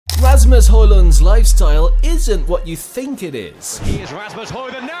Rasmus Hojlund's lifestyle isn't what you think it is. Here's Rasmus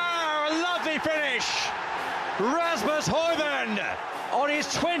Hojlund now, a lovely finish. Rasmus Hojlund on his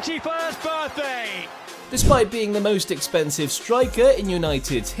 21st birthday. Despite being the most expensive striker in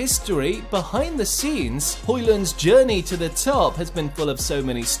United's history, behind the scenes, Hojlund's journey to the top has been full of so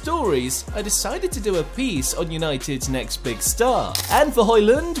many stories, I decided to do a piece on United's next big star. And for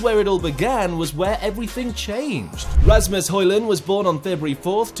Hojlund, where it all began was where everything changed. Rasmus Hojlund was born on February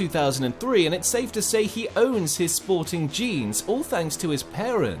 4th, 2003, and it's safe to say he owns his sporting genes, all thanks to his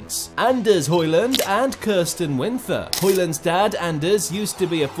parents, Anders Hojlund and Kirsten Winther. Hojlund's dad, Anders, used to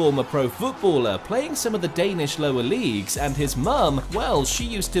be a former pro footballer, playing some of the Danish lower leagues, and his mum, well, she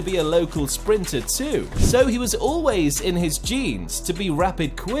used to be a local sprinter too. So he was always in his genes to be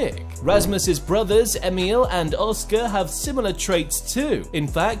rapid quick. Rasmus's brothers, Emil and Oscar, have similar traits too. In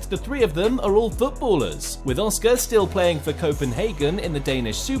fact, the three of them are all footballers, with Oscar still playing for Copenhagen in the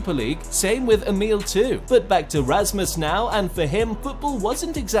Danish Super League, same with Emil too. But back to Rasmus now, and for him, football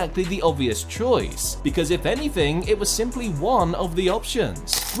wasn't exactly the obvious choice, because if anything, it was simply one of the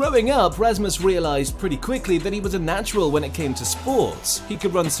options. Growing up, Rasmus realized pretty quickly that he was a natural when it came to sports. He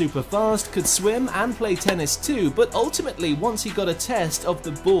could run super fast, could swim and play tennis too, but ultimately once he got a test of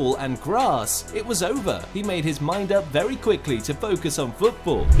the ball and grass, it was over. He made his mind up very quickly to focus on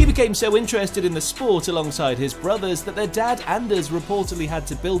football. He became so interested in the sport alongside his brothers that their dad Anders reportedly had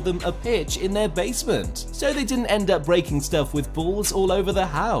to build them a pitch in their basement, so they didn't end up breaking stuff with balls all over the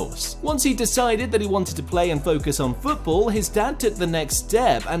house. Once he decided that he wanted to play and focus on football, his dad took the next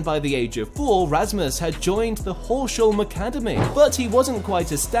step, and by the age of 4, Rasmus had joined the Hojlund Academy. But he wasn't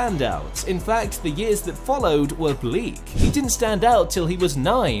quite a standout. In fact, the years that followed were bleak. He didn't stand out till he was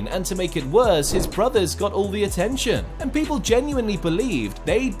 9, and to make it worse, his brothers got all the attention, and people genuinely believed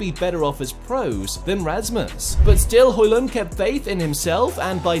they'd be better off as pros than Rasmus. But still, Hojlund kept faith in himself,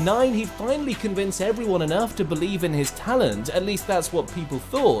 and by 9 he'd finally convince everyone enough to believe in his talent. At least that's what people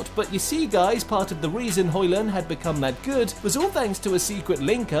thought. But you see guys, part of the reason Hojlund had become that good was all thanks to a secret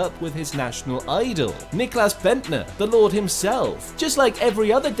link up with his national idol, Niklas Bentner, the Lord himself. Just like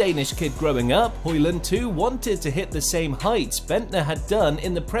every other Danish kid growing up, Hojlund too wanted to hit the same heights Bentner had done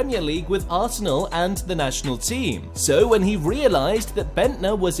in the Premier League with Arsenal and the national team. So when he realized that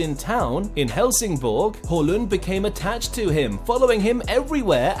Bentner was in town, in Helsingborg, Hojlund became attached to him, following him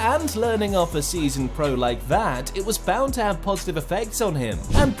everywhere, and learning off a seasoned pro like that, it was bound to have positive effects on him.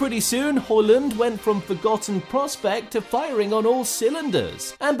 And pretty soon, Hojlund went from forgotten prospect to firing on all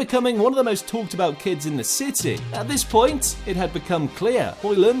cylinders, and becoming one of the most talked about kids in the city. At this point, it had become clear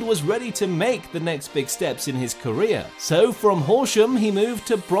Hojlund was ready to make the next big steps in his career. So from Horsham, he moved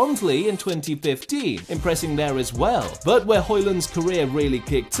to Brondley in 2015, impressing there as well. But where Hojlund's career really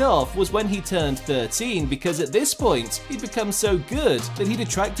kicked off was when he turned 13, because at this point, he'd become so good that he'd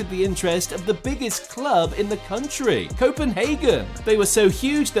attracted the interest of the biggest club in the country, Copenhagen. They were so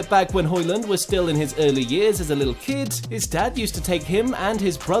huge that back when Hojlund was still in his early years as a little kid, his dad used to take him and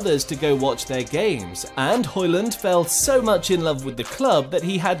his brothers to go watch their games, and Hojlund fell so much in love with the club that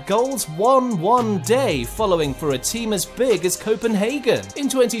he had goals won one day following for a team as big as Copenhagen. In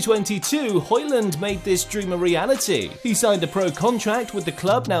 2022, Hojlund made this dream a reality. He signed a pro contract with the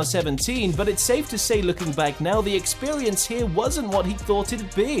club, now 17, but it's safe to say looking back now, the experience here wasn't what he thought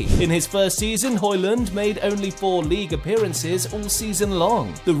it'd be. In his first season, Hojlund made only 4 league appearances all season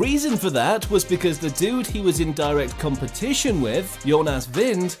long. The reason for that was because the dude he was in direct competition with, Jonas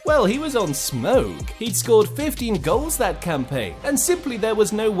Wind, well, he was on smoke. He'd scored 15 goals that campaign, and simply there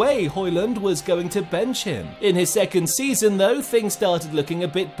was no way Hojlund was going to bench him. In his second season though, things started looking a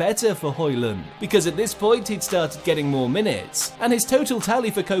bit better for Hojlund, because at this point he'd started getting more minutes, and his total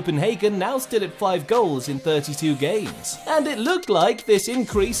tally for Copenhagen now stood at 5 goals in 32 games. And it looked like this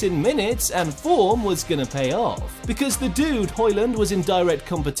increase in minutes and form was gonna pay off, because the dude Hojlund was in direct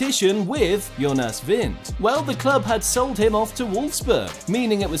competition with, Jonas Wind. Well, the club had sold him off to Wolfsburg,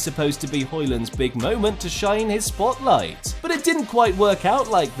 meaning it was supposed to be Hojlund's big moment to shine his spotlight. But it didn't quite work out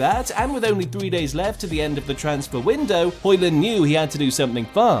like that, and with only 3 days left to the end of the transfer window, Hojlund knew he had to do something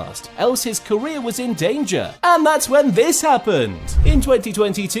fast, else his career was in danger. And that's when this happened. In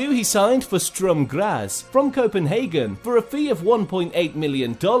 2022, he signed for Strum Graz from Copenhagen for a fee of $1.8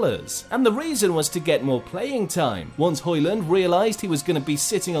 million, and the reason was to get more playing time. Once Hojlund realized he was going to be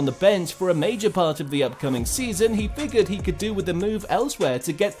sitting on the bench for a major part of the upcoming season, he figured he could do with a move elsewhere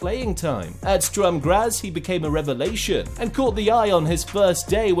to get playing time. At Sturm Graz, he became a revelation and caught the eye on his first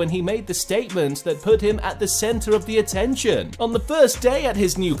day when he made the statement that put him at the center of the attention. On the first day at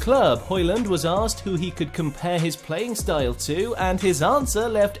his new club, Hojlund was asked who he could compare his playing style to, and his answer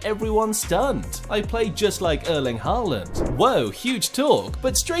left everyone stunned. "I play just like Erling Haaland." Whoa, huge talk,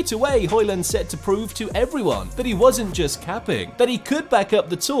 but straight away Hojlund set to prove to everyone that he wasn't just capping, that he could back up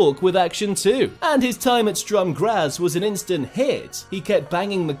the talk with action too. And his time at Sturm Graz was an instant hit. He kept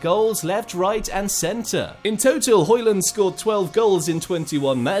banging the goals left, right and center. In total, Hojlund scored 12 goals in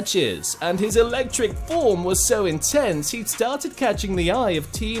 21 matches, and his electric form was so intense he'd started catching the eye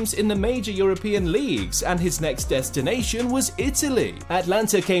of teams in the major European leagues, and his next destination was Italy.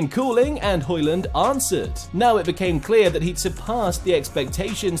 Atlanta came calling and Hojlund answered. Now it became clear that he'd surpassed the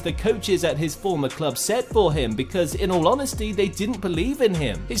expectations the coaches at his former club set for him, because in all honesty they didn't believe in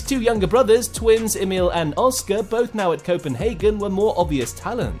him. His two younger brothers, twins Emil and Oscar, both now at Copenhagen, were more obvious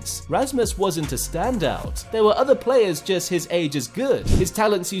talents. Rasmus wasn't a standout. There were other players just his age as good. His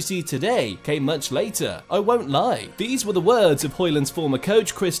talents you see today came much later. I won't lie. These were the words of Hojlund's former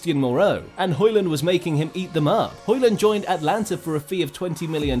coach Christian Moreau, and Hojlund was making him eat them up. Hojlund joined Atlanta for a fee of $20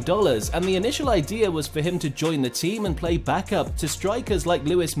 million, and the initial idea was for him to join the team and play backup to strikers like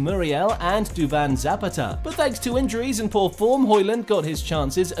Luis Muriel and Duvan Zapata. But thanks to injuries and poor form, Hojlund got his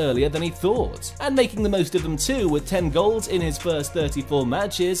chances earlier than he thought, and making the most of them too, with 10 goals in his first 34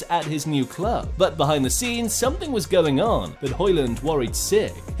 matches at his new club. But behind the scenes, something was going on that Hojlund worried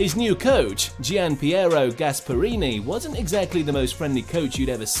sick. His new coach, Gianpiero Gasperini, wasn't exactly the most friendly coach you'd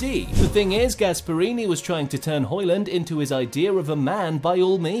ever see. The thing is, Gasperini was trying to turn Hojlund into his idea of a man by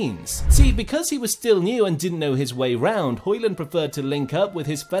all means. See, because he was still new and didn't know his way round, Hojlund preferred to link up with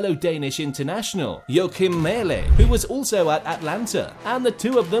his fellow Danish international, Joachim Mæhle, who was also at Atlanta, and the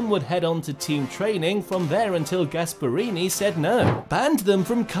two of them would head on to team training from there until Gasperini said no. Banned them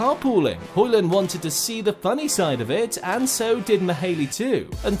from carpooling. Hojlund wanted to see the funny side of it, and so did Mæhle too,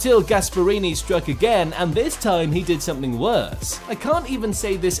 until Gasperini struck again, and this time he did something worse. I can't even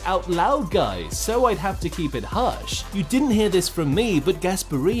say this out loud, guys, so I'd have to keep it hush. You didn't hear this from me, but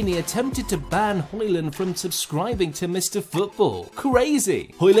Gasperini attempted to ban Hojlund from subscribing to Mr. Football.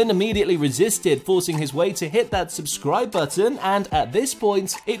 Crazy! Hojlund immediately resisted, forcing his way to hit that subscribe button, and at this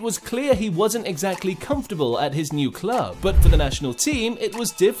point, it was clear he wasn't exactly comfortable at his new club. But for the national team, it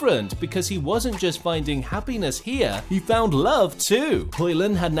was different, because he wasn't just finding happiness here, he found love too.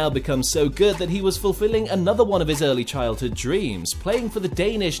 Hojlund had now become so good that he was fulfilling another one of his early childhood dreams, playing for the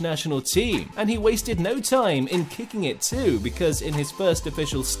Danish national team, and he wasted no time in kicking it too, because in his first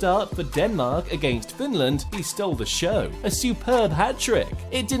official start for Denmark against Finland, he stole the show. A superb hat-trick.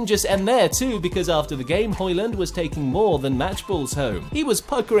 It didn't just end there too, because after the game, Hojlund was taking more than match balls home. He was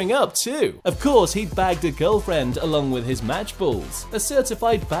puckering up too. Of course, he'd bagged a girlfriend along with his match balls. A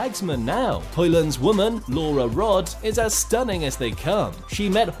certified bagsman now. Hojlund's woman, Laura Rod, is as stunning as they come. She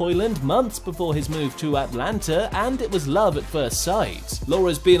met Hojlund months before his move to Atlanta, and it was love at first sight.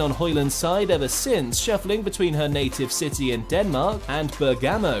 Laura's been on Hojlund's side ever since, shuffling between her native city in Denmark and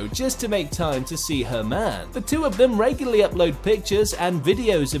Bergamo just to make time to see her man. The two of them regularly upload pictures and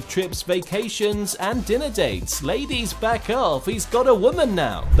videos of trips, vacations, and dinner dates. Ladies, back off, he's got a woman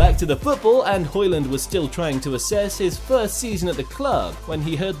now. Back to the football, and Hojlund was still trying to assess his first season at the club when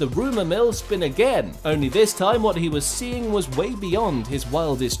he heard the rumour mill spin again. Only this time what he was seeing was way beyond his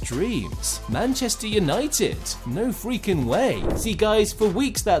wildest dreams. Manchester United? No freaking way. See guys, for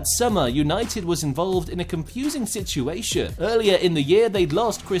weeks that summer, United was involved in a confusing situation. Earlier in the year, they'd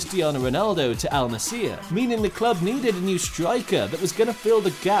lost Cristiano Ronaldo to Al Nassr, meaning the club needed a new striker that was going to fill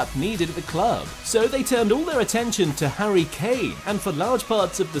the gap needed at the club. So they turned all their attention to Harry Kane, and for large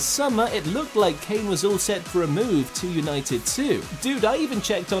parts of the summer, it looked like Kane was all set for a move to United too. Dude, I even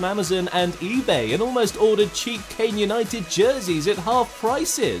checked on Amazon and eBay and almost ordered cheap Kane United jerseys at half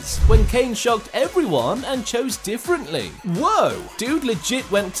prices, when Kane shocked everyone and chose differently. Whoa! Dude legit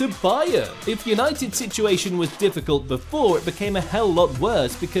went to Bayern. If United's situation was difficult before, it became a hell lot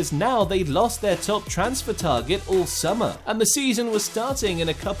worse, because now they'd lost their top transfer target all summer, and the season was starting in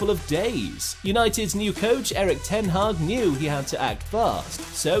a couple of days. United's new coach, Erik ten Hag, knew he had to act fast,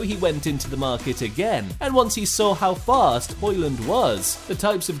 so he went into the market again, and once he saw how fast Hojlund was, the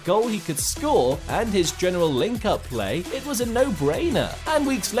types of goal he could score, and his general link-up play, it was a no-brainer. And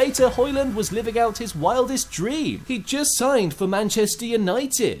weeks later, Hojlund was living out his wildest dream. He'd just signed for Manchester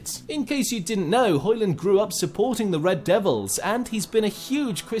United. In case you didn't know, Hojlund grew up supporting the Red Devils, and he's been a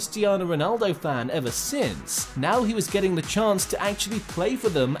huge Cristiano Ronaldo fan ever since. Now he was getting the chance to actually play for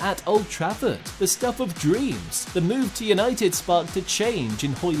them at Old Trafford. The stuff of dreams. The move to United sparked a change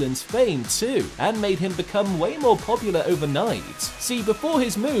in Hojlund's fame too, and made him become way more popular overnight. See, before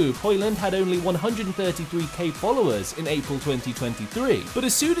his move, Hojlund had only 133k followers in April 2023. But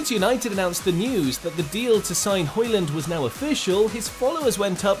as soon as United announced the news that the deal to sign Hojlund was now official, his followers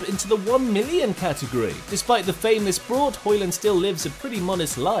went up into the 1 million category. Despite the fame this brought, Hojlund still lives a pretty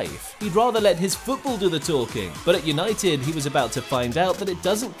modest life. He'd rather let his football do the talking. But at United, he was about to find out that it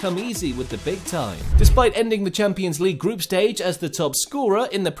doesn't come easy with the big time. Despite ending the Champions League group stage as the top scorer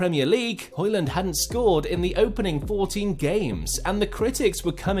in the Premier League, Hojlund hadn't scored in the opening 14 games, and the critics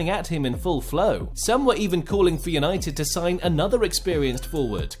were coming at him in full flow. Some were even calling for United to sign another experienced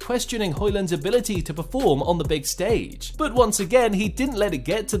forward, questioning Hojlund's ability to perform on the big stage. But once again, he didn't let it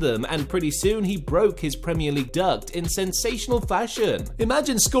get to them, and pretty soon he broke his Premier League duct in sensational fashion.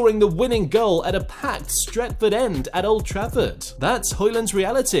 Imagine scoring the winning goal at a packed Stretford End at Old Trafford. That's Hojlund's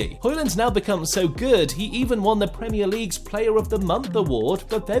reality. Hojlund's now become so good, he even won the Premier League's Player of the Month award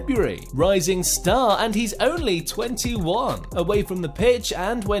for February. Rising star, and he's only 21. Away from the pitch,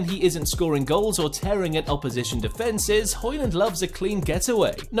 and when he isn't scoring goals or tearing at opposition defenses, Hojlund loves a clean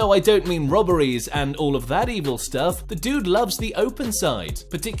getaway. No, I don't mean robberies and all of that evil stuff. The dude loves the open side,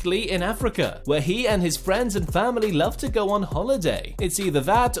 particularly in Africa, where he and his friends and family love to go on holiday. It's either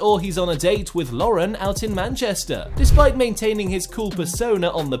that or he's on a date with Lauren out in Manchester. Despite maintaining his cool persona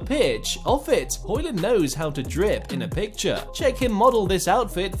on the pitch, off it, Hojlund knows how to drip in a picture. Check him model this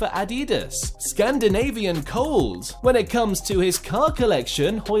outfit for Adidas. Scandinavian cold. When it comes to his car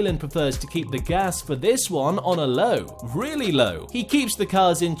collection, Hojlund prefers to keep the gas for this one on a low, really low. He keeps the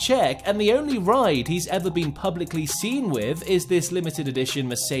cars in check, and the only ride he's ever been publicly seen with is this limited edition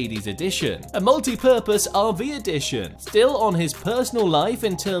Mercedes edition, a multi-purpose RV edition. Still, on his personal life,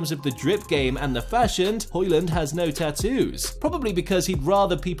 in terms of the drip game and the fashion, Hojlund has no tattoos, probably because he'd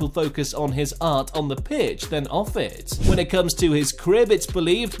rather people focus on his art on the pitch than off it. When it comes to his crib, it's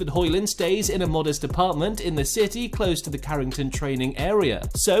believed that Hojlund stays in a modest apartment in the city close to the Carrington training area,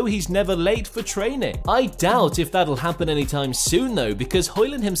 so he's never late for training. I doubt if that'll happen anytime soon though, because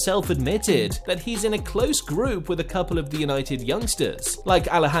Hojlund himself admitted that he's in a close group with a couple of the United youngsters, like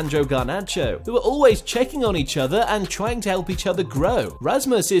Alejandro Garnacho, who are always checking on each other and trying to help each other grow.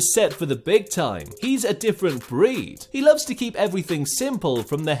 Rasmus is set for the big time. He's a different breed. He loves to keep everything simple,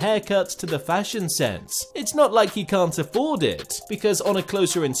 from the haircuts to the fashion sense. It's not like he can't afford it, because on a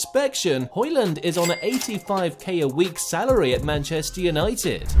closer inspection, Hojlund is on an 85k a week salary at Manchester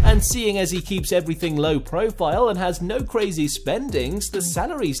United. And seeing as he keeps everything low profile and has no crazy spendings, the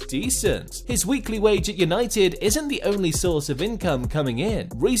salary's decent. His weekly wage at United isn't the only source of income coming in.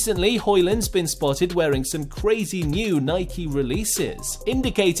 Recently, Hojlund's been spotted wearing some crazy new Nike releases,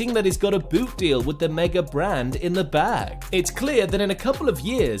 indicating that he's got a boot deal with the mega brand in the bag. It's clear that in a couple of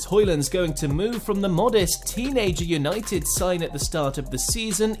years, Hojlund's going to move from the modest teenager United sign at the start of the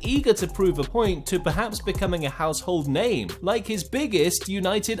season, eager to prove a point, to perhaps becoming a household name, like his biggest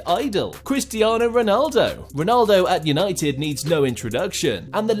United idol, Cristiano Ronaldo. Ronaldo at United needs no introduction,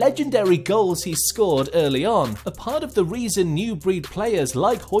 and the legendary goals he scored early on are part of the reason new breed players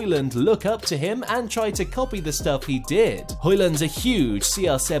like Hojlund look up to him and try to copy the stuff he did. Hojlund's a huge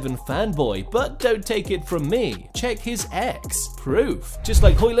CR7 fanboy, but don't take it from me. Check his ex. Proof. Just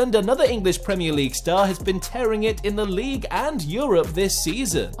like Hojlund, another English Premier League star has been tearing it in the league and Europe this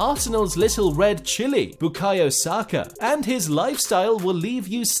season. Arsenal's little red chili, Bukayo Saka, and his lifestyle will leave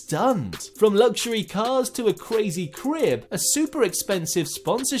you stunned. From luxury cars to a crazy crib, a super expensive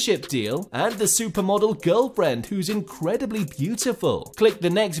sponsorship deal, and the supermodel girlfriend who's incredibly beautiful. Click the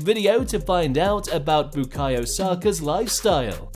next video to find out about Bukayo Saka's lifestyle.